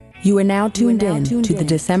You are now tuned in to the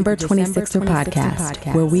December 26er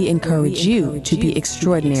podcast, where we encourage you to be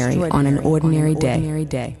extraordinary on an ordinary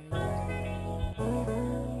day.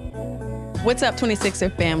 What's up,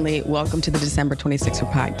 26er family? Welcome to the December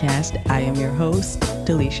 26er podcast. I am your host,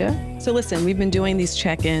 Delisha. So listen, we've been doing these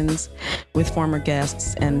check-ins with former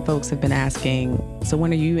guests, and folks have been asking, so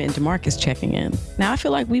when are you and DeMarcus checking in? Now, I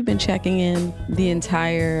feel like we've been checking in the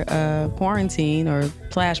entire quarantine or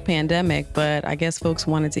 / pandemic, but I guess folks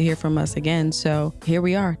wanted to hear from us again. So here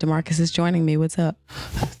we are. DeMarcus is joining me. What's up?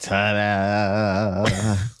 Ta-da!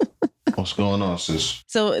 What's going on, sis?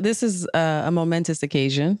 So this is a momentous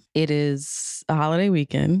occasion. It is a holiday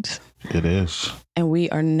weekend. It is. And we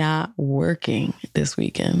are not working this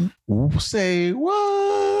weekend. Say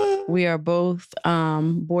what? We are both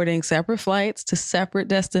boarding separate flights to separate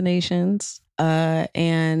destinations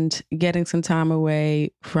and getting some time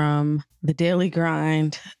away from the daily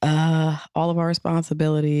grind, all of our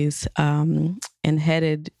responsibilities, and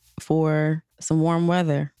headed for some warm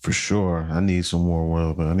weather. For sure. I need some warm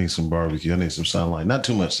weather. I need some barbecue. I need some sunlight. Not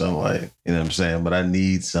too much sunlight, you know what I'm saying? But I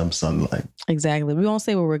need some sunlight. Exactly. We won't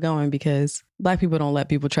say where we're going because Black people don't let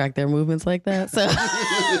people track their movements like that. So,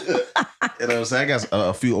 you know what I'm saying? I got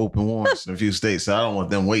a few open warrants in a few states, so I don't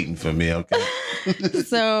want them waiting for me, okay?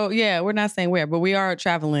 So, yeah, we're not saying where, but we are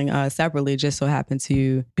traveling separately, just so happen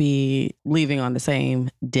to be leaving on the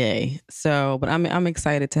same day. So, but I'm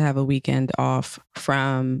excited to have a weekend off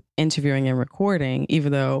from interviewing and recording,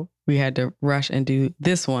 even though we had to rush and do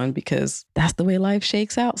this one because that's the way life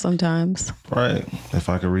shakes out sometimes. Right. If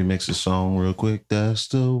I could remix a song real quick, that's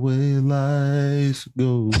the way life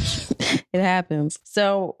goes. It happens.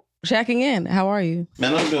 So, checking in, how are you?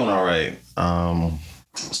 Man, I'm doing all right.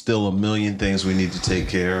 Still a million things we need to take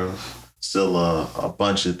care of. Still a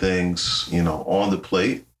bunch of things, on the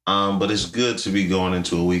plate. But it's good to be going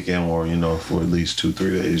into a weekend where, for at least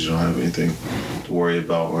 2-3 days, you don't have anything to worry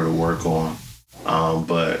about or to work on.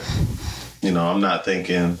 But I'm not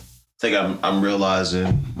thinking. I think I'm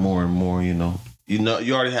realizing more and more.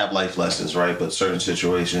 You already have life lessons, right? But certain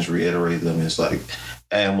situations reiterate them. It's like,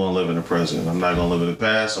 hey, I'm gonna live in the present. I'm not gonna live in the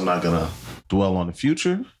past. I'm not gonna dwell on the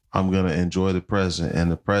future. I'm gonna enjoy the present,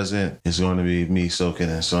 and the present is going to be me soaking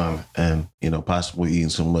in sun and possibly eating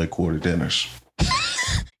some leg quarter dinners.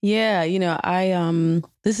 Yeah,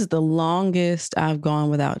 this is the longest I've gone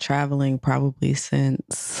without traveling probably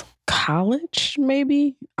since college,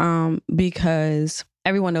 maybe, because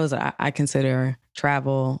everyone knows that I consider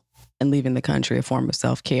travel and leaving the country a form of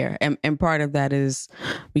self-care. And part of that is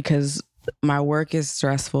because my work is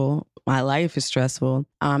stressful, my life is stressful,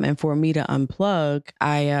 and for me to unplug,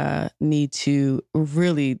 I need to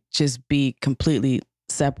really just be completely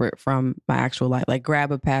separate from my actual life, like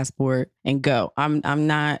grab a passport and go.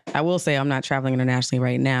 I will say I'm not traveling internationally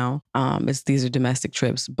right now. These are domestic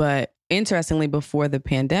trips, but interestingly, before the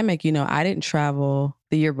pandemic, I didn't travel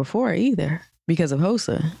the year before either because of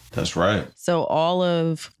HOSA. That's right. So all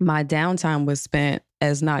of my downtime was spent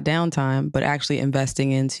as not downtime, but actually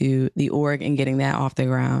investing into the org and getting that off the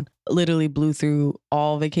ground. Literally blew through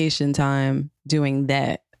all vacation time doing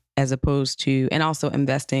that, as opposed to, and also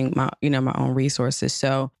investing my own resources.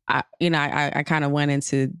 So I kind of went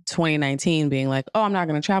into 2019 being like, oh, I'm not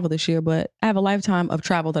going to travel this year, but I have a lifetime of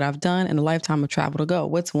travel that I've done and a lifetime of travel to go.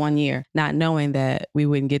 What's 1 year? Not knowing that we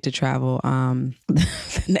wouldn't get to travel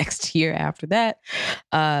the next year after that.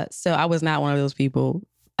 So I was not one of those people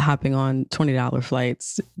hopping on $20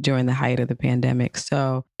 flights during the height of the pandemic.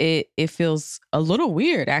 So it feels a little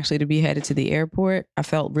weird actually to be headed to the airport. I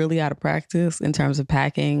felt really out of practice in terms of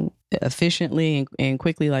packing efficiently and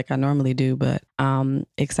quickly like I normally do, but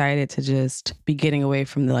excited to just be getting away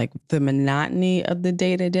from the monotony of the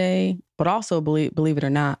day-to-day, but also believe it or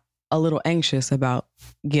not, a little anxious about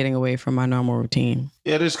getting away from my normal routine.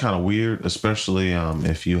 Yeah, it is kind of weird, especially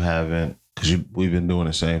if you haven't, because we've been doing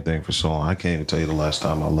the same thing for so long. I can't even tell you the last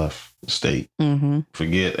time I left the state. Mm-hmm.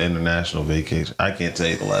 Forget international vacation. I can't tell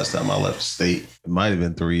you the last time I left the state. It might have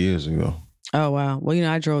been 3 years ago. Oh, wow. Well,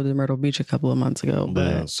 I drove to Myrtle Beach a couple of months ago. But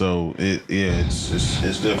yeah, so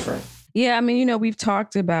it's different. Yeah, I mean, we've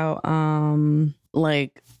talked about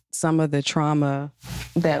some of the trauma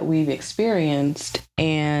that we've experienced.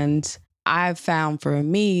 And I've found for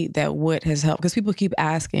me that what has helped, because people keep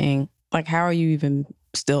asking, how are you even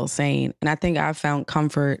still sane? And I think I've found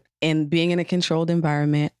comfort in being in a controlled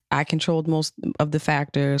environment. I controlled most of the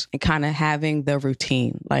factors and kind of having the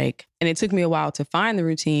routine. And it took me a while to find the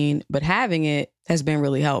routine, but having it has been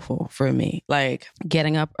really helpful for me.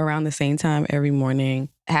 Getting up around the same time every morning,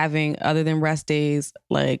 having, other than rest days,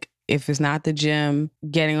 if it's not the gym,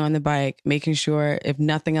 getting on the bike, making sure, if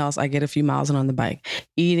nothing else, I get a few miles in on the bike,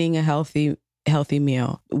 eating a healthy healthy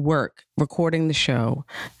meal, work, recording the show,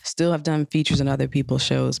 still have done features in other people's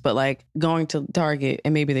shows, but like going to Target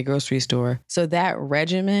and maybe the grocery store. So that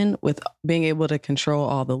regimen with being able to control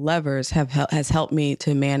all the levers has helped me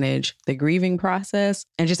to manage the grieving process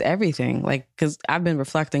and just everything. Like, because I've been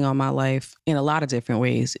reflecting on my life in a lot of different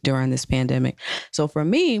ways during this pandemic. So for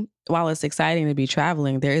me, while it's exciting to be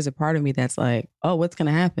traveling, there is a part of me that's like, oh, what's going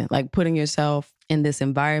to happen? Like putting yourself in this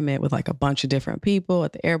environment with like a bunch of different people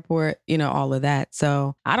at the airport, all of that.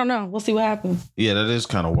 So I don't know. We'll see what happens. Yeah, that is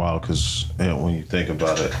kind of wild because when you think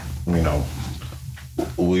about it,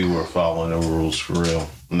 we were following the rules for real,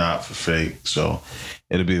 not for fake. So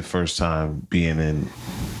it'll be the first time being in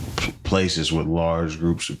places with large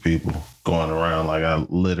groups of people going around. Like I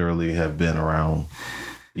literally have been around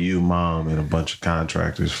you, Mom, and a bunch of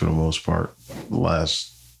contractors for the most part the last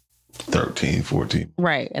 13, 14.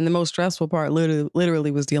 Right. And the most stressful part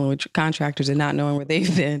literally was dealing with contractors and not knowing where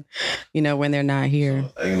they've been, when they're not here.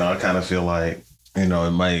 So, I kind of feel like,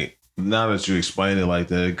 it might, now that you explain it like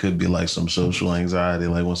that, it could be like some social anxiety,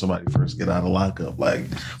 like when somebody first get out of lockup, like,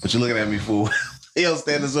 what you looking at me for? You're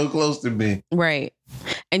standing so close to me. Right.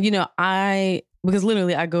 And, because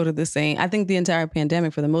literally I go to I think the entire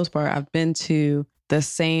pandemic, for the most part, I've been to the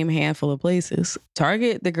same handful of places: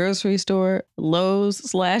 Target, the grocery store, Lowe's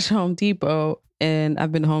 / Home Depot, and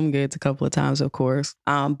I've been to Home Goods a couple of times, of course.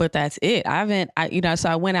 But that's it. So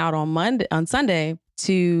I went out on Sunday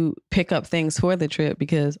to pick up things for the trip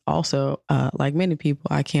because also, like many people,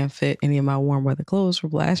 I can't fit any of my warm weather clothes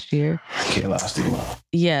from last year. Can't last too long.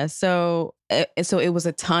 Yeah. So it was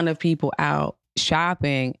a ton of people out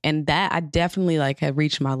shopping, and that I definitely had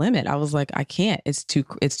reached my limit. I was like, I can't. It's too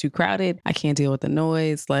crowded. I can't deal with the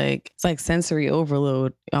noise. Like it's like sensory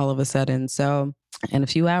overload all of a sudden. So in a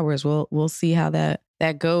few hours, we'll see how that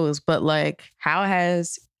goes. But like, how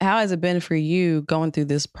has it been for you going through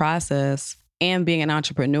this process and being an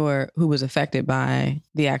entrepreneur who was affected by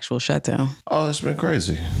the actual shutdown? Oh, it's been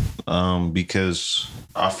crazy. Because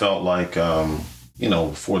I felt like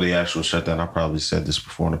before the actual shutdown, I probably said this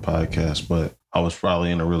before in the podcast, but I was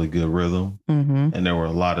probably in a really good rhythm. Mm-hmm. And there were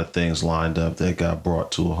a lot of things lined up that got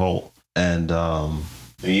brought to a halt. And I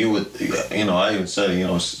even said,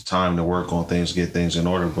 it's time to work on things, get things in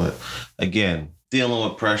order. But again, dealing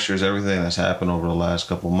with pressures, everything that's happened over the last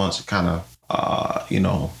couple of months, it kind of,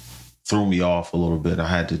 threw me off a little bit. I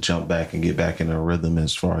had to jump back and get back in a rhythm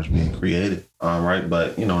as far as being creative. Right.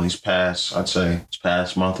 But, in this past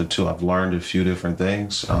month or two, I've learned a few different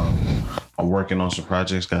things. I'm working on some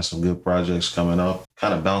projects, got some good projects coming up,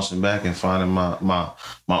 kind of bouncing back and finding my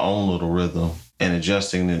own little rhythm and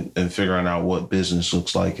adjusting and figuring out what business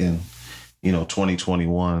looks like in,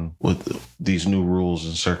 2021 with these new rules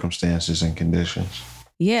and circumstances and conditions.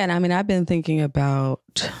 Yeah. And I've been thinking about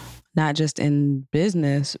not just in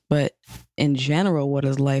business, but in general, what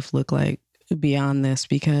does life look like beyond this?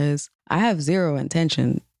 Because I have zero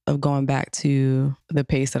intention of going back to the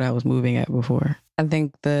pace that I was moving at before. I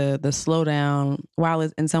think the slowdown, while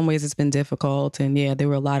in some ways it's been difficult, and yeah, there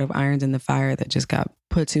were a lot of irons in the fire that just got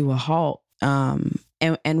put to a halt.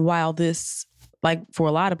 And while this, like for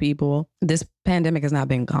a lot of people, this pandemic has not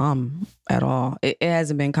been calm at all. It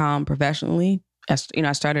hasn't been calm professionally. I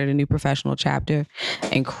started a new professional chapter,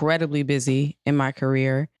 incredibly busy in my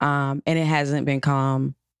career. And it hasn't been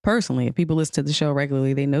calm personally. If people listen to the show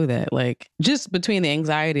regularly, they know that. Like, just between the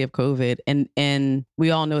anxiety of COVID and we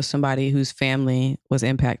all know somebody whose family was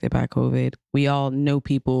impacted by COVID. We all know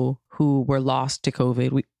people who were lost to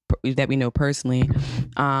COVID that we know personally.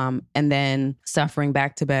 And then suffering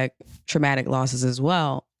back-to-back traumatic losses as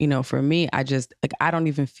well. For me, I don't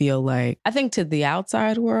even feel like, I think to the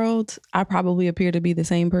outside world, I probably appear to be the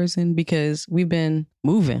same person because we've been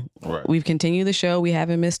moving. Right. We've continued the show. We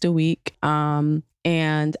haven't missed a week.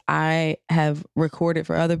 And I have recorded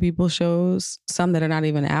for other people's shows, some that are not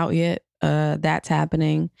even out yet. That's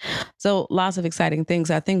happening. So lots of exciting things.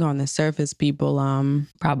 I think on the surface, people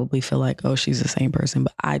probably feel like, oh, she's the same person.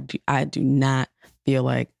 But I do not feel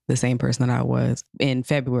like the same person that I was in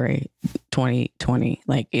February 2020.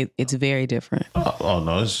 Like it's very different. Oh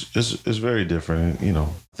no, it's very different.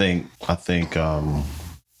 I think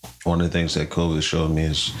one of the things that COVID showed me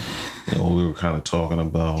is, we were kind of talking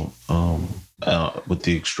about with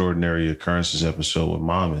the Extraordinary Occurrences episode with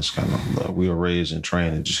Mom, is kind of we were raised and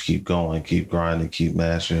trained to just keep going, keep grinding, keep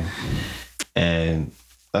mashing, and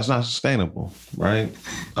that's not sustainable, right?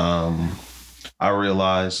 I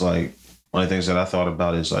realized, like, one of the things that I thought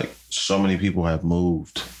about is, like, so many people have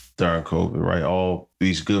moved during COVID, right? All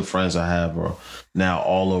these good friends I have are now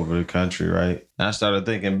all over the country, right? And I started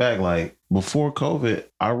thinking back, like before COVID,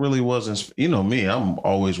 I really wasn't, you know me, I'm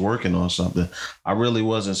always working on something. I really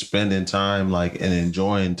wasn't spending time like and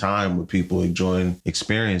enjoying time with people, enjoying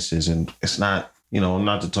experiences. And it's not, you know,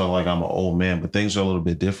 not to talk like I'm an old man, but things are a little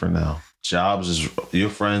bit different now. Jobs is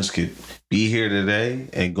your friends could be here today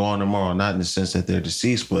and gone tomorrow, not in the sense that they're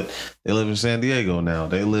deceased, but they live in San Diego now.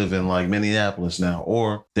 They live in like Minneapolis now,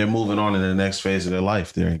 or they're moving on in the next phase of their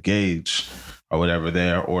life. They're engaged or whatever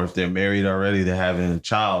there, or if they're married already, they're having a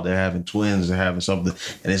child, they're having twins, they're having something.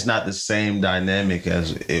 And it's not the same dynamic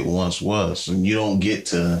as it once was. And you don't get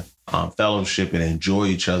to fellowship and enjoy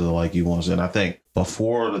each other like you once. And I think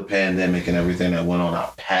before the pandemic and everything that went on, I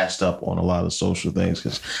passed up on a lot of social things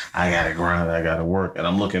because I got to grind, I got to work. And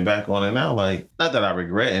I'm looking back on it now, like, not that I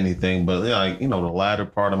regret anything, but like, you know, the latter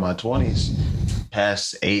part of my 20s,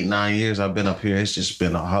 past 8-9 years I've been up here, it's just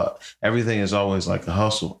been everything is always like a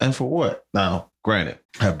hustle. And for what? Now, granted,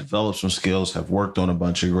 have developed some skills, have worked on a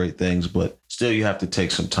bunch of great things, but still you have to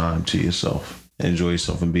take some time to yourself, enjoy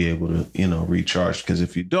yourself and be able to, you know, recharge. Because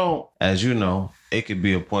if you don't, as you know, it could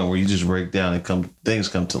be a point where you just break down and things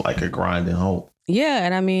come to like a grinding halt. Yeah.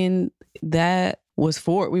 And I mean,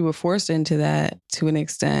 we were forced into that to an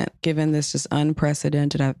extent, given this just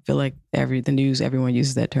unprecedented. I feel like everyone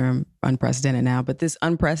uses that term unprecedented now, but this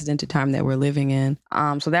unprecedented time that we're living in.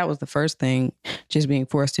 So that was the first thing, just being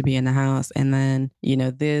forced to be in the house. And then, you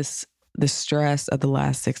know, the stress of the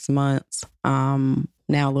last 6 months, now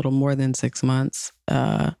a little more than 6 months,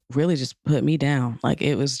 really just put me down. Like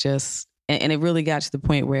it was just, and it really got to the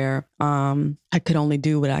point where I could only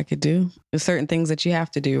do what I could do. There's certain things that you have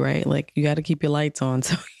to do, right? Like you got to keep your lights on,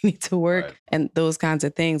 so you need to work, right, and those kinds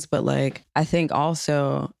of things. But like, I think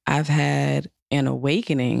also I've had an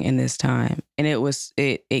awakening in this time, and it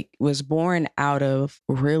was born out of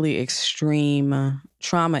really extreme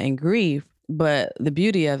trauma and grief. But the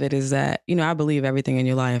beauty of it is that, you know, I believe everything in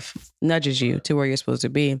your life nudges you to where you're supposed to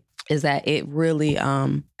be. Is that it really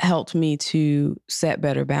helped me to set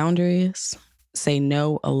better boundaries, say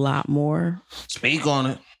no a lot more. Speak on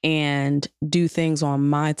it. And do things on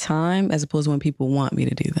my time as opposed to when people want me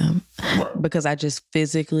to do them. Right. Because I just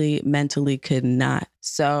physically, mentally could not.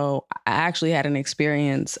 So I actually had an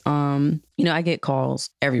experience. You know, I get calls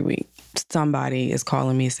every week. Somebody is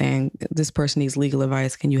calling me saying, this person needs legal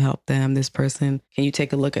advice. Can you help them? This person, can you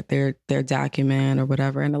take a look at their document or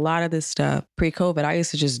whatever? And a lot of this stuff, pre-COVID, I used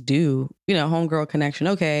to just do, you know, homegirl connection.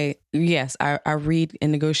 Okay, yes, I read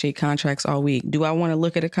and negotiate contracts all week. Do I want to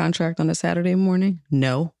look at a contract on a Saturday morning?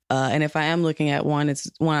 No. And if I am looking at one,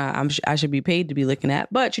 it's one I should be paid to be looking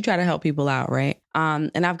at, but you try to help people out, right?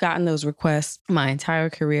 And I've gotten those requests my entire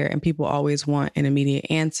career, and people always want an immediate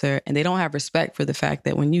answer, and they don't have respect for the fact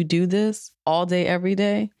that when you do this all day, every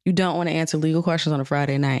day, you don't want to answer legal questions on a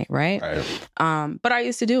Friday night, right? But I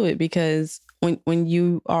used to do it because when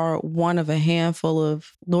you are one of a handful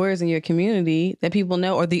of lawyers in your community that people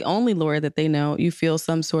know, or the only lawyer that they know, you feel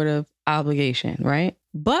some sort of obligation, right?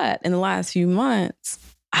 But in the last few months,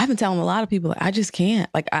 I've been telling a lot of people, like, I just can't.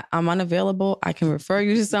 Like, I'm unavailable. I can refer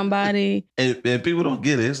you to somebody. And people don't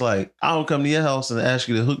get it. It's like, I don't come to your house and ask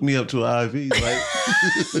you to hook me up to an IV.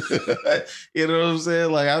 Like, you know what I'm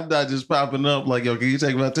saying? Like, I'm not just popping up like, yo, can you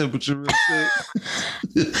take my temperature real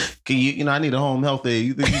quick? Can you know, I need a home health aide.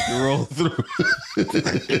 You think you can roll through?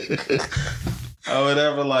 Or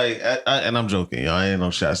whatever. Like, and I'm joking. I ain't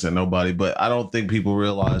no shots at nobody. But I don't think people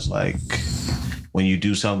realize, like, when you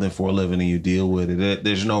do something for a living and you deal with it,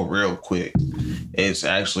 there's no real quick. It's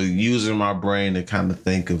actually using my brain to kind of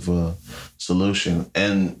think of a solution.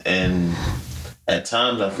 And at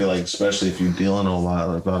times I feel like, especially if you're dealing a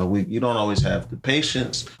lot about a week, you don't always have the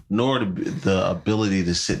patience nor the ability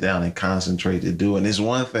to sit down and concentrate to do. And it's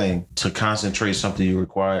one thing to concentrate something you're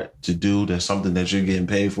required to do. That's something that you're getting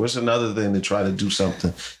paid for. It's another thing to try to do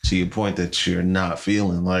something to your point that you're not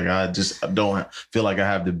feeling. Like, I don't feel like I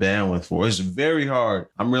have the bandwidth for. It's very hard.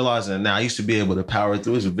 I'm realizing that now. I used to be able to power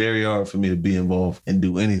through. It's very hard for me to be involved and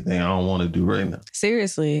do anything I don't want to do right now.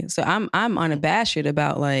 Seriously. So I'm unabashed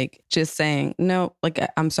about like just saying, no, like,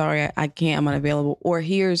 I'm sorry, I can't, I'm unavailable. Or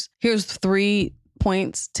here's 3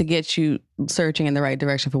 points to get you searching in the right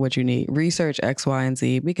direction for what you need. Research X, Y, and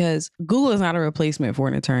Z, because Google is not a replacement for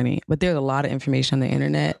an attorney, but there's a lot of information on the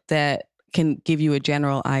internet that can give you a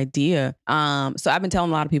general idea. So I've been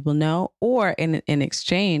telling a lot of people no, or in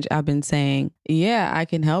exchange, I've been saying, yeah, I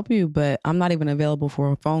can help you, but I'm not even available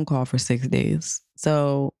for a phone call for 6 days.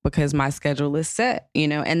 So because my schedule is set, you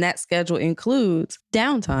know, and that schedule includes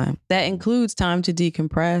downtime. That includes time to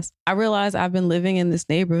decompress. I realize I've been living in this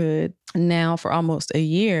neighborhood now for almost a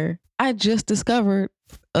year. I just discovered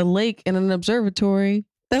a lake and an observatory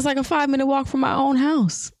that's like a 5-minute walk from my own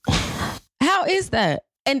house. How is that?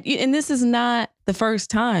 And this is not the first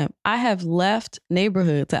time. I have left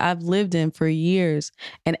neighborhoods that I've lived in for years.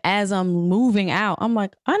 And as I'm moving out, I'm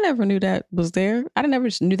like, I never knew that was there. I never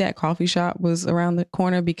knew that coffee shop was around the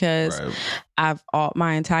corner because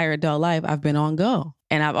my entire adult life, I've been on go.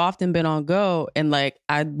 And I've often been on go and like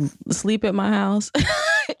I sleep at my house.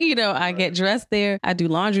 I get dressed there. I do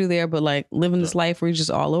laundry there, but like living this life where you're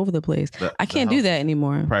just all over the place. I can't do that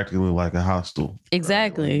anymore. Practically like a hostel.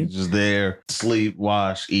 Exactly. Right? Like you're just there, sleep,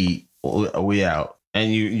 wash, eat. We out.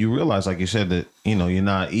 And you realize, like you said, that, you're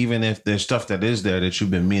not, even if there's stuff that is there that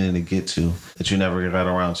you've been meaning to get to, that you never got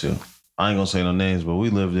around to. I ain't gonna say no names, but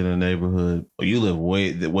we lived in a neighborhood. You lived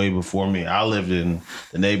way before me. I lived in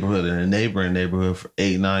the neighborhood, in a neighboring neighborhood for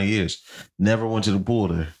 8-9 years. Never went to the pool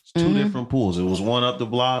there. It's two different pools. It was one up the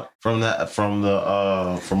block from my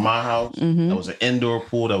house. That was an indoor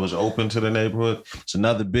pool that was open to the neighborhood. It's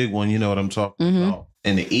another big one. You know what I'm talking about,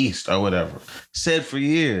 in the east or whatever. Said for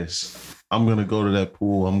years, I'm gonna go to that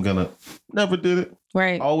pool. Never did it.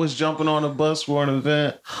 Right. Always jumping on a bus for an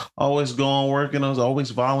event. Always going working. I was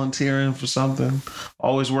always volunteering for something.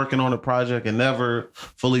 Always working on a project and never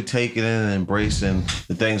fully taking in and embracing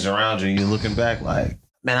the things around you. And you're looking back like,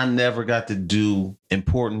 man, I never got to do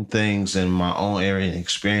important things in my own area and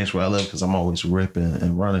experience where I live because I'm always ripping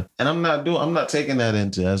and running. And I'm not taking that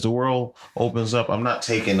into, as the world opens up, I'm not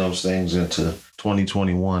taking those things into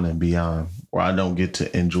 2021 and beyond where I don't get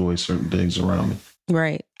to enjoy certain things around me.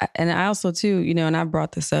 Right. And I also too, and I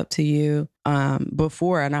brought this up to you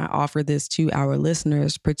before, and I offer this to our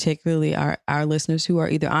listeners, particularly our listeners who are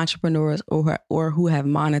either entrepreneurs or who have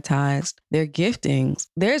monetized their giftings.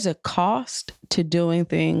 There's a cost to doing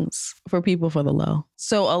things for people for the low.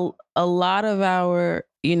 So a lot of our,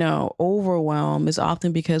 overwhelm is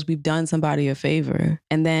often because we've done somebody a favor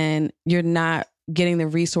and then you're not getting the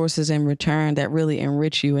resources in return that really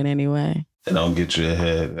enrich you in any way. It don't get you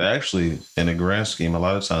ahead. Actually, in the grand scheme, a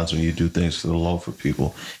lot of times when you do things for the low for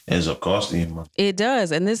people, it ends up costing you money. It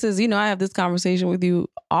does. And this is, I have this conversation with you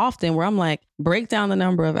often where I'm like, break down the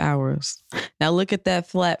number of hours. Now look at that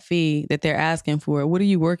flat fee that they're asking for. What are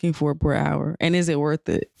you working for per hour? And is it worth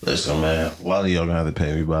it? Listen, man, a lot of y'all gonna have to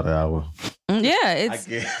pay me by the hour. Yeah,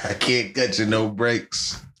 I can't cut you no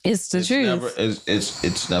breaks. It's the truth.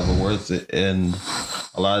 It's never worth it. And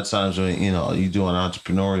a lot of times when, you doing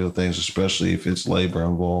entrepreneurial things, especially if it's labor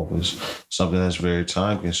involved, is something that's very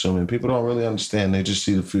time consuming. People don't really understand. They just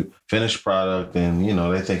see the finished product and,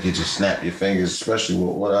 they think you just snap your fingers, especially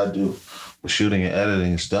with what I do with shooting and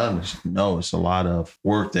editing. It's done. It's a lot of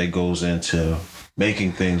work that goes into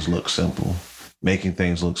making things look simple, making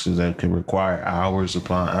things look so that can require hours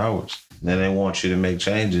upon hours. And then they want you to make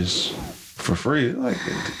changes for free. Like,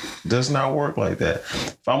 it does not work like that.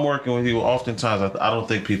 If I'm working with you, oftentimes I don't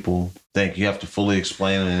think people think you have to fully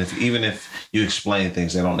explain it. And even if you explain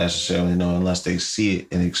things, they don't necessarily know unless they see it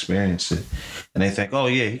and experience it. And they think, oh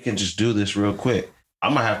yeah, he can just do this real quick. I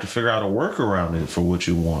might have to figure out a workaround it for what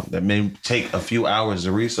you want. That may take a few hours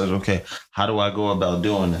to research. Okay, how do I go about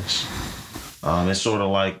doing this? It's sort of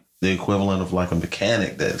like the equivalent of like a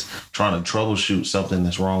mechanic that's trying to troubleshoot something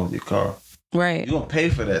that's wrong with your car. Right. You're going to pay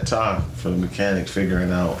for that time for the mechanic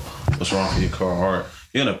figuring out what's wrong with your car. Or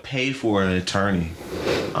you're going to pay for an attorney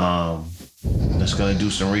that's going to do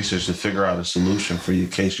some research to figure out a solution for your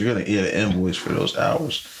case. You're going to get an invoice for those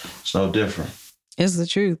hours. It's no different. It's the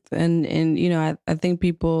truth. And I think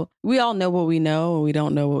we all know what we know and we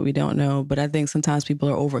don't know what we don't know. But I think sometimes people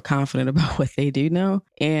are overconfident about what they do know.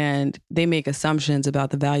 And they make assumptions about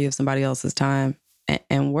the value of somebody else's time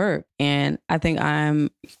and work. And I think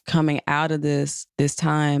I'm coming out of this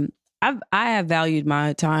time. I have valued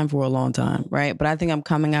my time for a long time, right? But I think I'm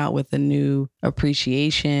coming out with a new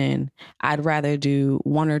appreciation. I'd rather do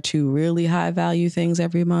 1 or 2 really high value things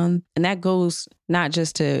every month. And that goes not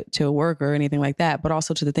just to work or anything like that, but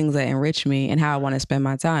also to the things that enrich me and how I want to spend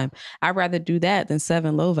my time. I'd rather do that than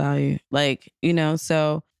 7 low value.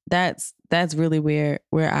 So that's really where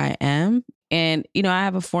I am. And, I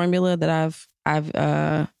have a formula that I've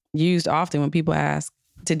used often when people ask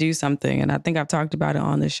to do something. And I think I've talked about it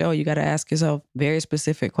on the show. You got to ask yourself very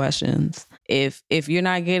specific questions. If you're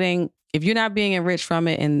not being enriched from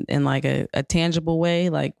it in like a tangible way,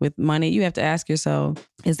 like with money, you have to ask yourself,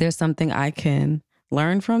 is there something I can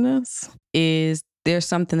learn from this? Is there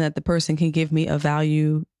something that the person can give me a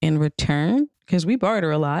value in return? Because we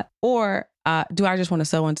barter a lot. Or do I just want to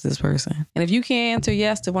sell into this person? And if you can't answer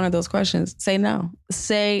yes to one of those questions, say no.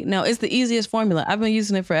 Say no. It's the easiest formula. I've been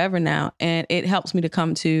using it forever now, and it helps me to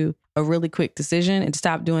come to a really quick decision and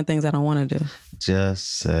stop doing things I don't want to do.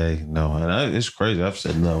 just say no. And it's crazy. I've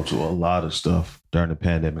said no to a lot of stuff during the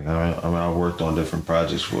pandemic. I mean, I worked on different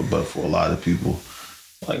projects but for a lot of people,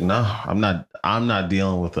 like, no, I'm not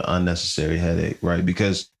dealing with an unnecessary headache, right?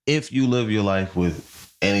 Because if you live your life with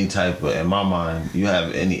any type of, in my mind, you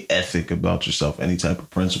have any ethic about yourself, any type of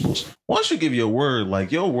principles. Once you give your word,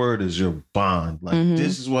 like your word is your bond. Like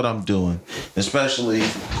this is what I'm doing. Especially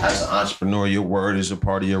as an entrepreneur, your word is a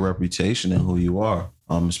part of your reputation and who you are.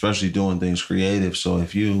 Especially doing things creative. So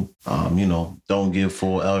if you, don't give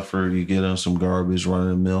full effort, you get on some garbage, running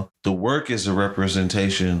the mill. The work is a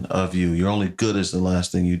representation of you. You're only good as the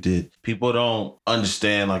last thing you did. People don't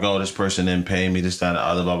understand like, oh, this person didn't pay me, this, that, and the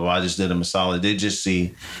other, blah, blah, blah. I just did him a solid. They just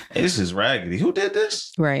see, hey, this is raggedy. Who did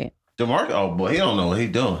this? Right. DeMarco, oh boy, he don't know what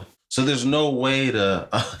he's doing. So there's no way to,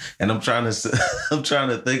 and I'm trying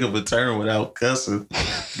to think of a term without cussing,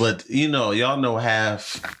 but y'all know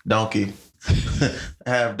half donkey.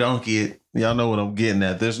 Half donkey. Y'all know what I'm getting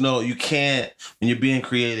at. You can't, when you're being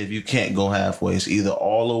creative, you can't go halfway. It's either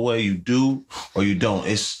all the way you do or you don't.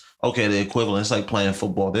 It's okay, the equivalent. It's like playing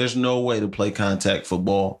football. There's no way to play contact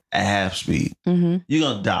football at half speed. You're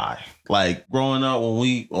going to die. Like growing up,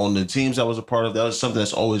 on the teams I was a part of, that was something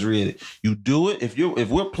that's always reiterated. You do it. If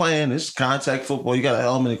we're playing this contact football, you got a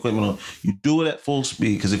helmet equipment on, you do it at full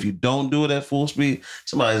speed. Because if you don't do it at full speed,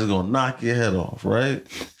 somebody's going to knock your head off, right?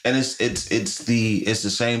 And it's the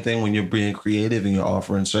same thing when you're being creative and you're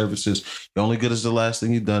offering services. You're only good as the last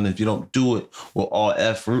thing you've done. If you don't do it with all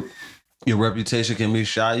effort, your reputation can be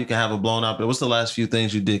shot. You can have a blown out. But what's the last few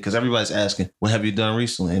things you did? Because everybody's asking, what have you done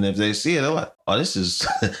recently? And if they see it, they're like, oh, this is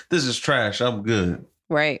this is trash. I'm good.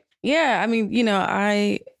 Right. Yeah. I mean,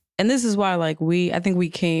 and this is why, like, I think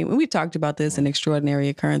we've talked about this in Extraordinary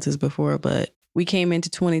Occurrences before, but we came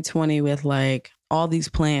into 2020 with like all these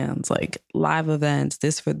plans, like live events,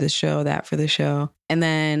 this for the show, that for the show. And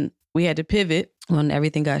then we had to pivot when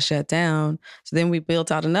everything got shut down. So then we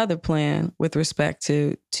built out another plan with respect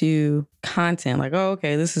to content. Like, oh,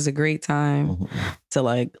 okay, this is a great time to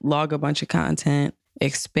like log a bunch of content,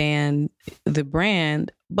 expand the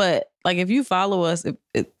brand. But like, if you follow us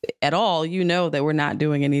at all, you know that we're not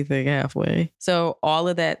doing anything halfway. So all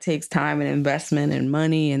of that takes time and investment and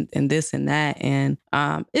money and this and that. And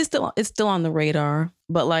it's still on the radar.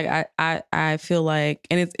 But like, I feel like,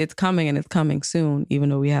 and it's coming and it's coming soon, even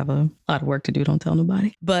though we have a lot of work to do. Don't tell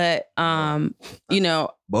nobody. But,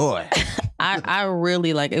 boy, I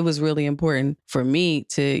really like, it was really important for me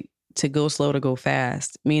to go slow to go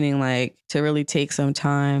fast, meaning like to really take some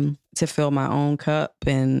time to fill my own cup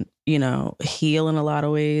and, heal in a lot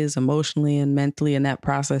of ways, emotionally and mentally. And that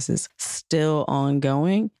process is still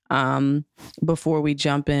ongoing before we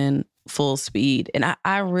jump in full speed. And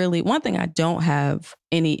I really, one thing I don't have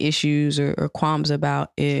any issues or qualms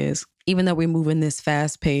about is, even though we move in this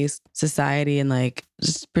fast-paced society and like,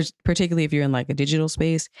 just particularly if you're in like a digital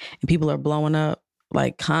space and people are blowing up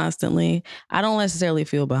like constantly, I don't necessarily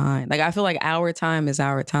feel behind. Like, I feel like our time is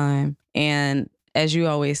our time. And as you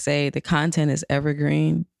always say, the content is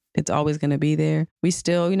evergreen. It's always going to be there. We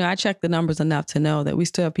still, I check the numbers enough to know that we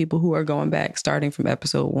still have people who are going back starting from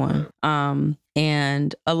episode 1.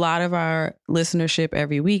 And a lot of our listenership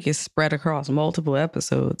every week is spread across multiple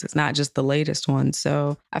episodes. It's not just the latest one.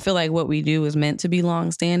 So I feel like what we do is meant to be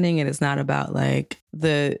longstanding, and it's not about like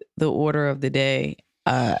the order of the day.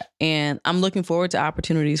 And I'm looking forward to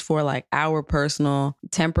opportunities for like our personal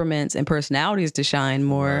temperaments and personalities to shine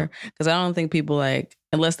more, because I don't think people, like,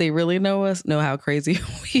 unless they really know us, know how crazy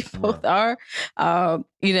we both are,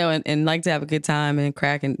 and like to have a good time and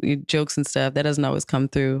crack and jokes and stuff. That doesn't always come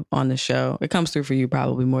through on the show. It comes through for you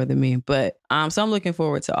probably more than me, but so I'm looking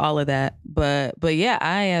forward to all of that. But yeah,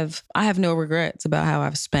 I have no regrets about how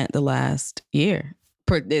I've spent the last year.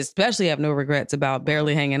 Especially have no regrets about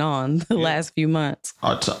barely hanging on the last few months.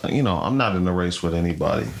 I'm not in a race with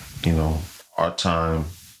anybody. Our time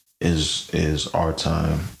is our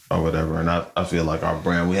time or whatever. And I feel like our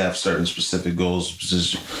brand, we have certain specific goals,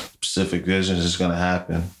 specific visions. It's going to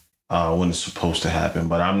happen when it's supposed to happen.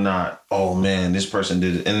 But I'm not, oh man, this person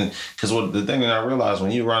did it. And because the thing that I realized,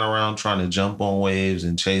 when you run around trying to jump on waves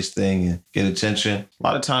and chase things and get attention, a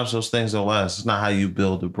lot of times those things don't last. It's not how you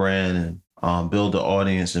build a brand and build the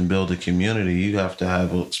audience and build a community. You have to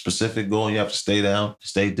have a specific goal, and you have to stay down,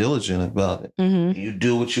 stay diligent about it. You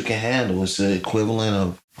do what you can handle. It's the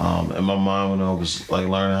equivalent of, in my mind, when I was like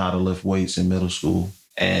learning how to lift weights in middle school,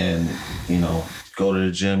 and, go to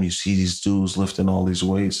the gym, you see these dudes lifting all these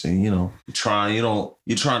weights, and, you're trying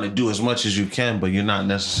to do as much as you can, but you're not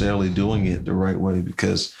necessarily doing it the right way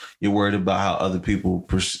because you're worried about how other people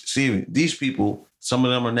perceive it. These people, some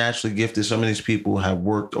of them are naturally gifted. Some of these people have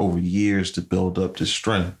worked over years to build up this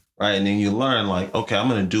strength, right? And then you learn like, okay, I'm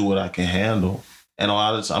going to do what I can handle. And a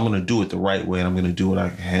lot of times I'm going to do it the right way, and I'm going to do what I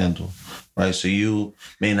can handle, right? So you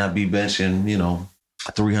may not be benching,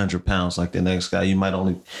 300 pounds like the next guy. You might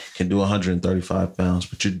only can do 135 pounds,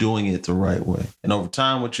 but you're doing it the right way. And over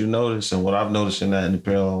time, what you notice, and what I've noticed in that in the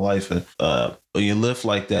parallel life, when you lift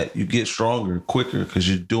like that, you get stronger quicker because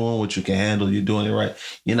you're doing what you can handle. You're doing it right.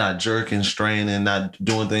 You're not jerking, straining, not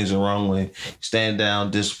doing things the wrong way. You stand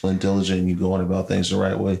down, disciplined, diligent, and you're going about things the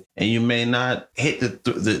right way. And you may not hit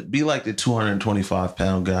be like the 225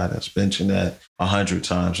 pound guy that's benching that 100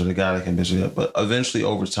 times, or the guy that can bench it. But eventually,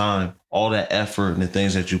 over time, all that effort and the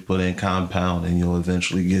things that you put in compound, and you'll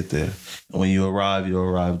eventually get there. And when you arrive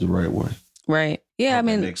the right way. Right. Yeah. I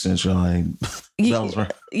mean, that makes sense. Right.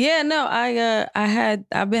 Yeah. No.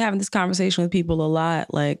 I've been having this conversation with people a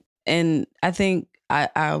lot. Like, and I think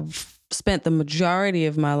I've spent the majority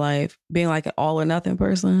of my life being like an all or nothing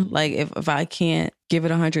person. Like if I can't give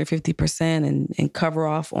it 150% and cover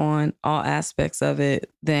off on all aspects of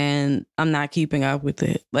it, then I'm not keeping up with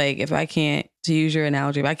it. Like if I can't, to use your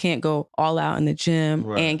analogy, if I can't go all out in the gym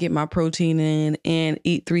and get my protein in and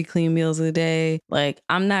eat 3 clean meals a day, like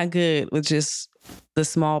I'm not good with just the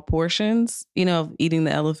small portions, of eating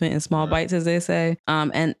the elephant in small bites, as they say.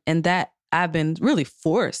 And that I've been really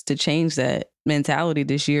forced to change that mentality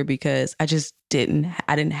this year because I just didn't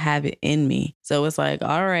have it in me. So it's like,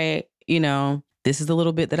 all right, this is a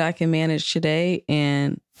little bit that I can manage today,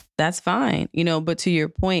 and that's fine, but to your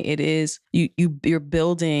point, it is you're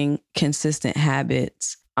building consistent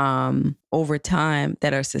habits over time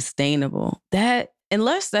that are sustainable. That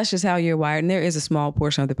unless that's just how you're wired, and there is a small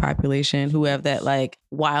portion of the population who have that like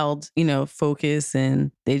wild, focus,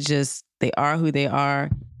 and they are who they are.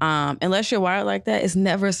 Unless you're wired like that, it's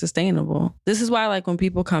never sustainable. This is why, like, when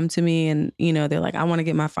people come to me and, they're like, I want to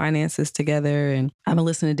get my finances together, and I've been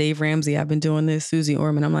listening to Dave Ramsey, I've been doing this, Susie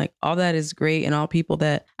Orman. I'm like, all that is great, and all people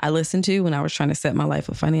that I listened to when I was trying to set my life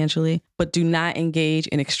up financially, but do not engage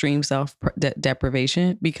in extreme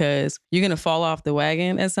self-deprivation, because you're going to fall off the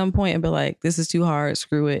wagon at some point and be like, this is too hard,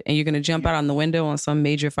 screw it. And you're going to jump out on the window on some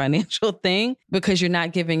major financial thing because you're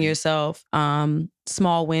not giving yourself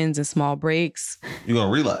small wins and small breaks. You're going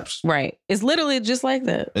to relapse. Right. It's literally just like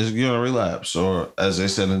that. You're going to relapse. Or as they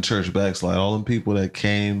said in church, backslide. All them people that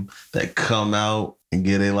come out and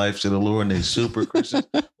give their life to the Lord and they super Christians,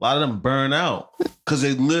 a lot of them burn out because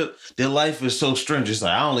their life is so stringent. It's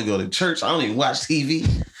like, I only go to church. I don't even watch TV.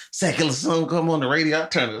 Secular song come on the radio, I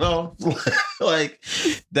turn it off. Like,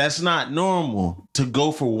 that's not normal. To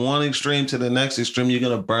go from one extreme to the next extreme, you're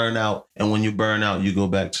going to burn out. And when you burn out, you go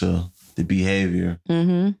back to the behavior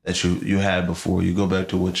that you had before. You go back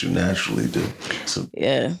to what you naturally do. So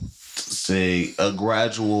say a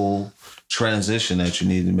gradual transition that you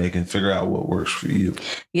need to make and figure out what works for you.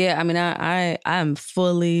 Yeah, I mean, I'm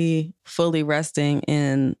fully resting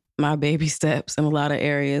in my baby steps in a lot of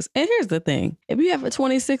areas. And here's the thing. If you have a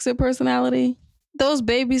 26er personality, those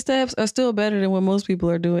baby steps are still better than what most people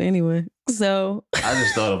are doing anyway. So I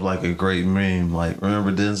just thought of like a great meme. Like,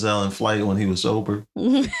 remember Denzel in Flight when he was sober?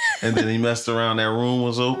 And then he messed around, that room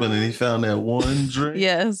was open and he found that one drink.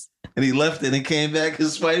 Yes. And he left it and came back and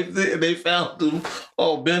swiped it, and they found him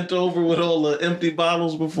all bent over with all the empty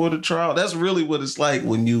bottles before the trial. That's really what it's like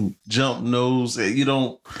when you jump nose. You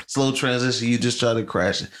don't slow transition. You just try to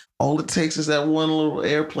crash it. All it takes is that one little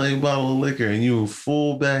airplane bottle of liquor and you were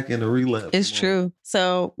full back in the relapse. It's true.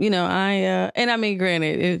 So, and I mean,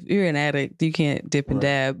 granted, if you're an addict, you can't dip and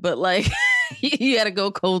dab, but like you got to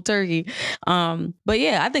go cold turkey. But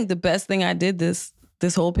yeah, I think the best thing I did this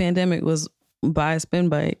whole pandemic was buy a spin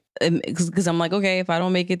bike. Because I'm like, okay, if I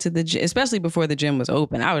don't make it to the gym, especially before the gym was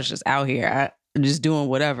open, I was just out here. Just doing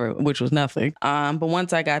whatever, which was nothing. But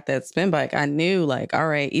once I got that spin bike, I knew like, all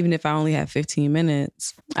right, even if I only have 15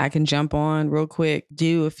 minutes, I can jump on real quick,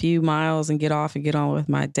 do a few miles and get off and get on with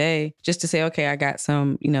my day, just to say, okay, I got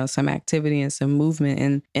some activity and some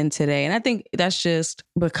movement in today. And I think that's just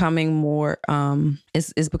becoming more,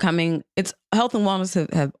 it's health and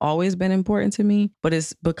wellness have always been important to me, but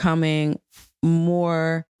it's becoming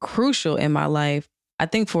more crucial in my life. I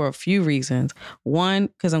think for a few reasons. One,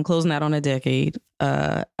 because I'm closing out on a decade.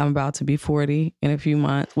 I'm about to be 40 in a few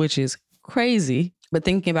months, which is crazy. But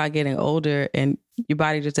thinking about getting older and your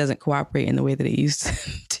body just doesn't cooperate in the way that it used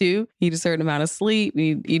to. You need a certain amount of sleep.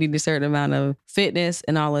 You need a certain amount of fitness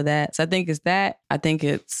and all of that. So I think it's that. I think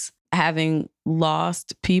it's having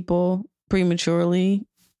lost people prematurely.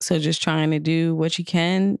 So just trying to do what you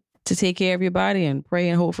can to take care of your body and pray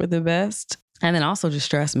and hope for the best. And then also just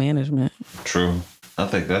stress management. True. I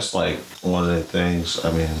think that's like one of the things,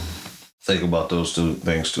 I mean, think about those two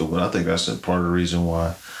things too, but I think that's part of the reason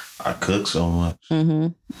why I cook so much. Mm-hmm.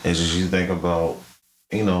 It's just you think about,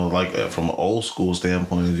 like from an old school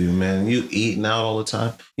standpoint of view, man, you eating out all the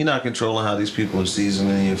time. You're not controlling how these people are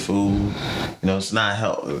seasoning your food. It's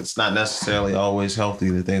not it's not necessarily always healthy.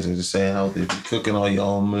 The things that are just saying healthy. If you're cooking all your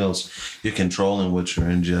own meals, you're controlling what you're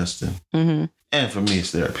ingesting. Mm-hmm. And for me,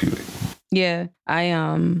 it's therapeutic. Yeah,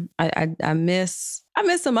 I miss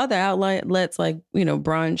some other outlets like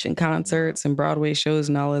brunch and concerts and Broadway shows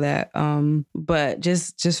and all of that. But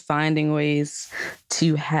just finding ways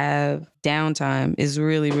to have downtime is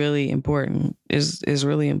really, really important. Is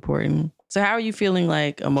really important. So how are you feeling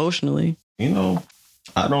like emotionally? I'm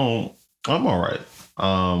all right.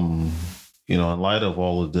 In light of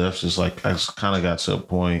all the deaths, it's like I just kind of got to a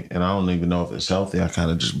point, and I don't even know if it's healthy. I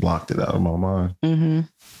kind of just blocked it out of my mind. Mm-hmm.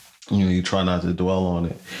 You try not to dwell on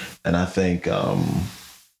it. And I think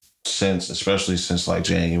especially since like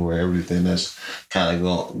January, everything that's kind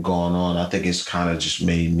of going on, I think it's kind of just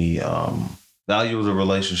made me value the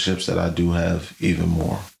relationships that I do have even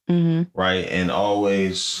more. Mm-hmm. Right. And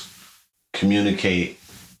always communicate,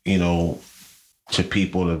 to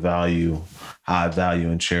people to value how I value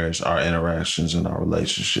and cherish our interactions and our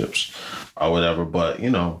relationships or whatever. But,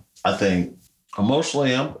 I think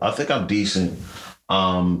emotionally, I think I'm decent.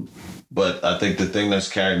 But I think the thing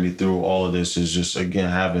that's carried me through all of this is just, again,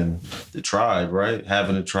 having the tribe, right?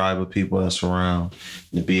 Having a tribe of people that's around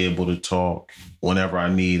and to be able to talk whenever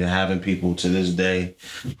I need, and having people to this day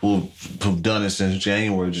who've done it since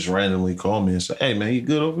January just randomly call me and say, hey, man, you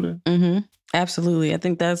good over there? Mm-hmm. Absolutely. I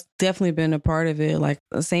think that's definitely been a part of it. Like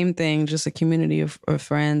the same thing, just a community of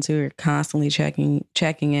friends who are constantly checking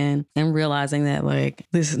in and realizing that like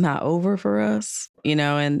this is not over for us,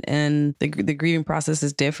 and the grieving process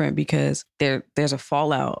is different because there's a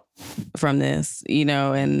fallout from this,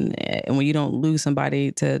 and when you don't lose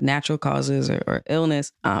somebody to natural causes or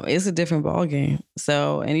illness, it's a different ballgame.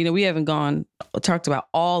 So, and we haven't talked about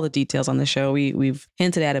all the details on the show. We've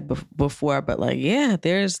hinted at it before, but like, yeah,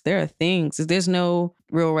 there are things. There's no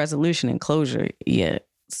real resolution and closure yet.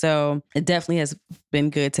 So it definitely has been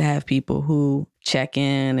good to have people who check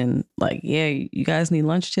in and like, yeah, you guys need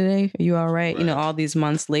lunch today? Are you all right? Right. All these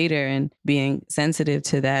months later, and being sensitive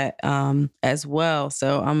to that as well.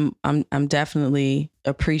 So I'm definitely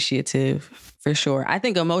appreciative for sure. I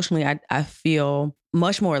think emotionally, I feel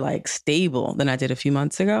much more like stable than I did a few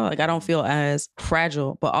months ago. Like I don't feel as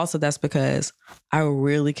fragile, but also that's because I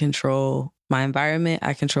really control my environment.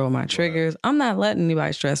 I control my triggers. I'm not letting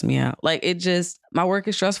anybody stress me out. Like my work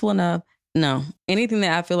is stressful enough. No, anything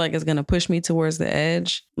that I feel like is going to push me towards the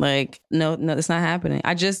edge, like, no, it's not happening.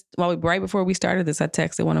 Right before we started this, I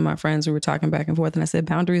texted one of my friends. We were talking back and forth and I said,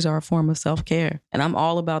 boundaries are a form of self-care. And I'm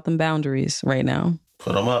all about them boundaries right now.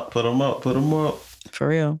 Put them up, put them up, put them up. For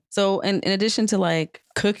real. So in addition to like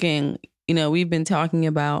cooking, we've been talking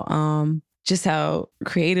about just how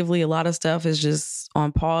creatively a lot of stuff is just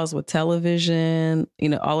on pause with television,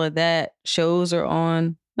 all of that. Shows are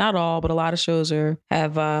on, not all, but a lot of shows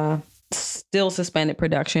have still suspended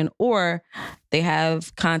production, or they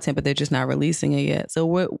have content, but they're just not releasing it yet. So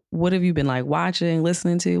what have you been like watching,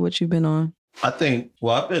 listening to? What you've been on? I think,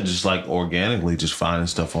 I've been just like organically just finding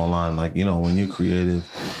stuff online. Like, when you're creative,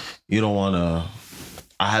 you don't want to,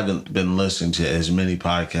 I haven't been listening to as many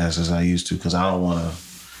podcasts as I used to because I don't want to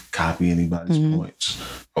copy anybody's points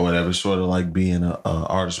or whatever. Sort of like being an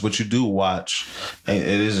artist. But you do watch, and it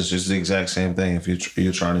isn't just the exact same thing if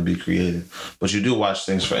you're trying to be creative, but you do watch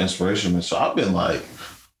things for inspiration. So I've been like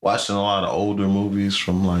watching a lot of older movies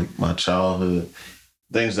from like my childhood,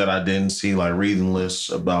 things that I didn't see, like reading lists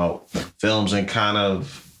about films and kind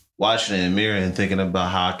of watching it in mirror and thinking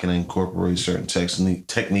about how I can incorporate certain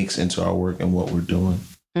techniques into our work and what we're doing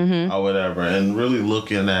or whatever. And really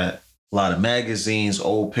looking at a lot of magazines,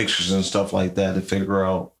 old pictures and stuff like that to figure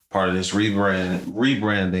out part of this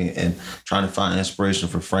rebranding and trying to find inspiration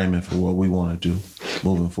for framing for what we want to do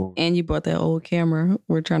moving forward. And you bought that old camera.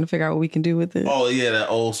 We're trying to figure out what we can do with it. Oh, yeah, that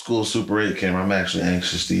old school Super 8 camera. I'm actually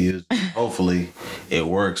anxious to use it. Hopefully it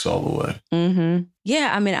works all the way. Mm-hmm.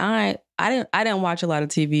 Yeah, I mean, I didn't watch a lot of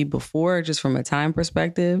TV before, just from a time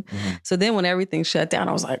perspective. So then when everything shut down,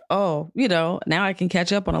 I was like, oh, now I can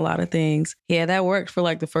catch up on a lot of things. Yeah, that worked for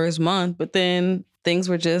like the first month, but then things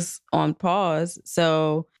were just on pause.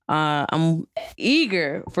 So I'm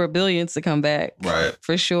eager for Billions to come back. Right.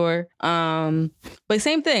 For sure. But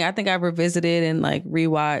same thing. I think I revisited and like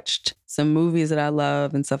rewatched some movies that I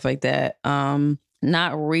love and stuff like that.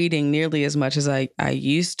 Not reading nearly as much as I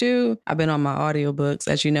used to. I've been on my audiobooks.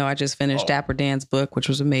 As you know, I just finished Dapper Dan's book, which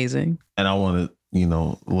was amazing. And I want to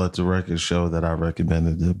let the record show that I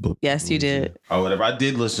recommended the book. Yes, you did. Or whatever. I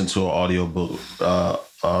did listen to an audiobook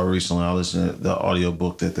recently. I listened to the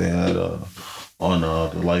audiobook that they had on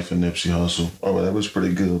The Life of Nipsey Hussle. Oh, that was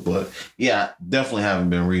pretty good. But yeah, definitely haven't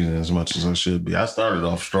been reading as much as I should be. I started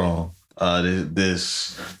off strong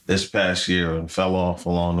this past year and fell off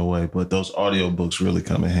along the way. But those audiobooks really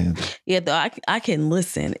come in handy. Yeah, though I can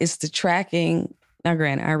listen. It's the tracking. Now,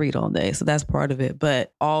 granted, I read all day, so that's part of it.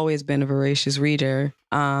 But always been a voracious reader.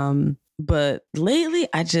 But lately,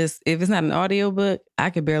 if it's not an audiobook,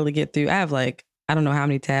 I could barely get through. I have I don't know how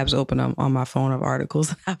many tabs open on my phone of articles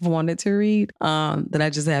that I've wanted to read that I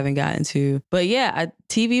just haven't gotten to. But yeah,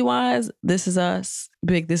 TV wise, This Is Us,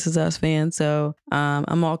 big This Is Us fan. So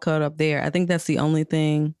I'm all caught up there. I think that's the only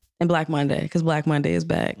thing. And Black Monday, because Black Monday is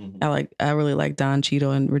back. Mm-hmm. I really like Don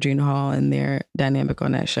Cheadle and Regina Hall and their dynamic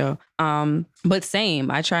on that show. But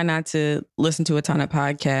same, I try not to listen to a ton of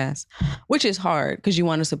podcasts, which is hard because you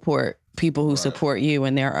want to support people who support you,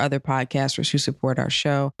 and there are other podcasters who support our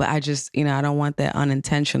show. But I just, I don't want that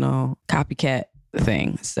unintentional copycat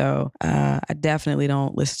thing. So I definitely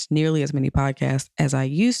don't listen to nearly as many podcasts as I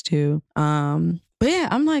used to. But yeah,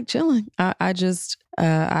 I'm chilling.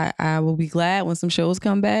 I will be glad when some shows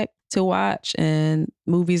come back to watch and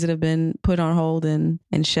movies that have been put on hold and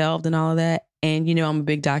shelved and all of that. And I'm a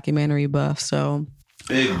big documentary buff, so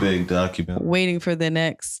big documentary. Waiting for the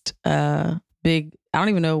next big. I don't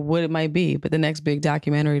even know what it might be, but the next big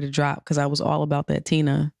documentary to drop, because I was all about that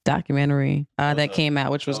Tina documentary that came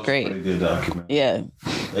out, which was great. Pretty good documentary. Yeah,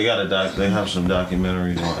 they got They have some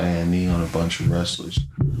documentaries on A&E on a bunch of wrestlers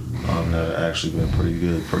that have actually been pretty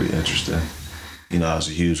good, pretty interesting. I was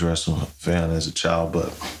a huge wrestling fan as a child,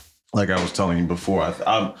 but like I was telling you before,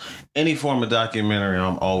 I'm any form of documentary,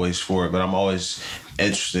 I'm always for it, but I'm always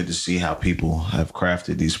interested to see how people have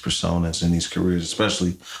crafted these personas and these careers,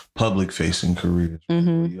 especially public-facing careers.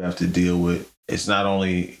 Mm-hmm. You have to deal with, it's not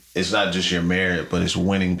just your merit, but it's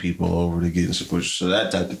winning people over to get into push. So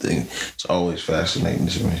that type of thing, it's always fascinating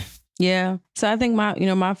to me. Yeah. So I think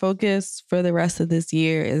my focus for the rest of this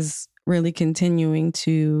year is really continuing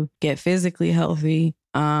to get physically healthy,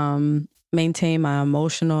 maintain my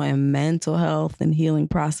emotional and mental health and healing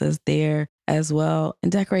process there as well,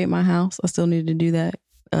 and decorate my house. I still need to do that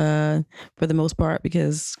for the most part,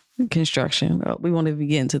 because construction, we won't even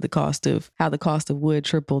get into the cost of how the cost of wood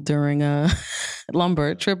tripled during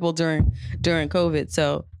lumber tripled during COVID.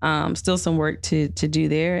 So still some work to do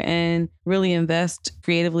there, and really invest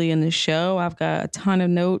creatively in the show. I've got a ton of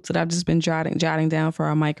notes that I've just been jotting down for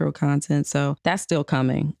our micro content. So that's still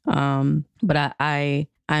coming. But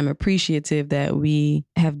I'm appreciative that we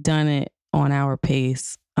have done it on our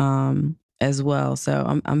pace as well.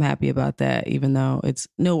 So I'm happy about that, even though it's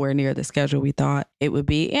nowhere near the schedule we thought it would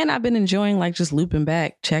be. And I've been enjoying just looping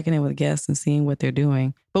back, checking in with guests and seeing what they're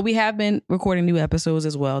doing. But we have been recording new episodes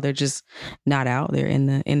as well. They're just not out. They're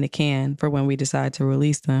in the can for when we decide to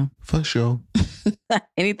release them. For sure.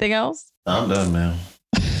 Anything else? I'm done, man.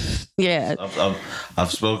 Yeah.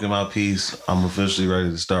 I've spoken my piece. I'm officially ready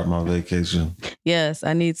to start my vacation. Yes,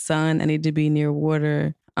 I need sun. I need to be near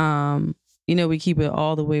water. We keep it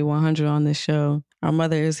all the way 100 on this show. Our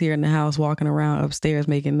mother is here in the house walking around upstairs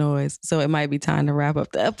making noise. So it might be time to wrap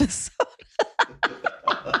up the episode.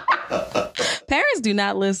 Parents do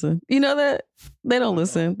not listen. You know that? They don't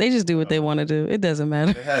listen. They just do what they want to do. It doesn't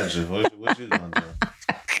matter. They had you. What you gonna do?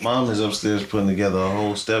 Mom is upstairs putting together a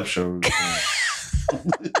whole step show routine.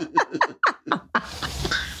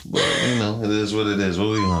 But, it is what it is. What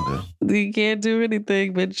we gonna do? You can't do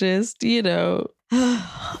anything but just, you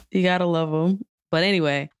gotta love them. But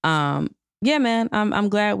anyway, yeah, man, I'm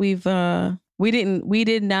glad we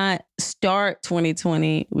did not start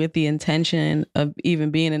 2020 with the intention of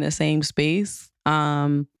even being in the same space.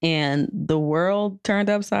 And the world turned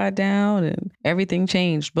upside down and everything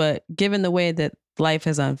changed. But given the way that life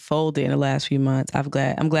has unfolded in the last few months, I'm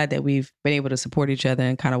glad that we've been able to support each other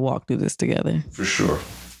and kind of walk through this together. For sure.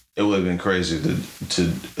 It would have been crazy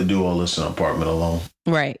to do all this in an apartment alone.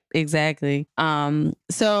 Right. Exactly.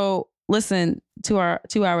 So listen, to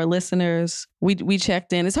our listeners, we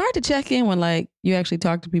checked in. It's hard to check in when you actually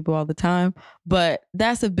talk to people all the time, but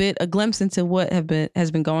that's a glimpse into what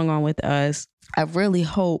has been going on with us. I really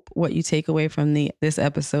hope what you take away from this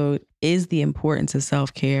episode is the importance of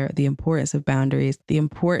self-care, the importance of boundaries, the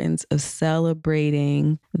importance of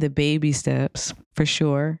celebrating the baby steps, for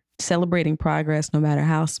sure. Celebrating progress, no matter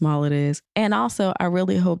how small it is. And also, I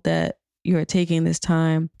really hope that you're taking this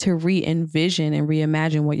time to re-envision and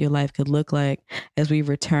reimagine what your life could look like as we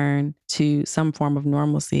return to some form of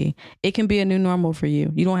normalcy. It can be a new normal for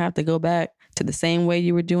you. You don't have to go back to the same way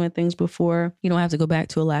you were doing things before. You don't have to go back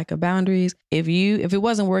to a lack of boundaries. If it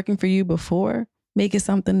wasn't working for you before, make it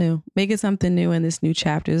something new. Make it something new in this new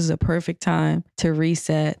chapter. This is a perfect time to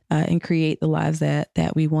reset and create the lives that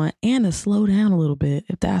we want, and to slow down a little bit.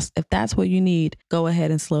 If that's what you need, go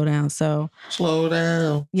ahead and slow down. So slow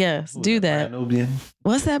down. Yes, do that. Nubian.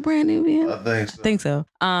 What's that, Brand Nubian? I think so.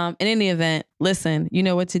 In any event, listen, you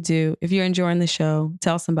know what to do. If you're enjoying the show,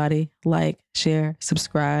 tell somebody, like, share,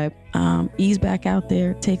 subscribe, ease back out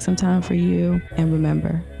there, take some time for you, and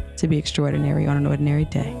remember to be extraordinary on an ordinary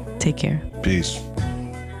day. Take care. Peace.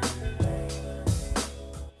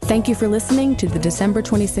 Thank you for listening to the December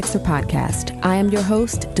 26er podcast. I am your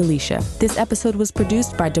host, Delisha. This episode was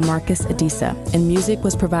produced by DeMarcus Adisa, and music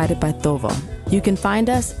was provided by Thovo. You can find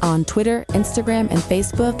us on Twitter, Instagram, and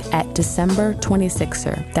Facebook at December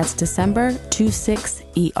 26er. That's December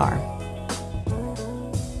 26ER.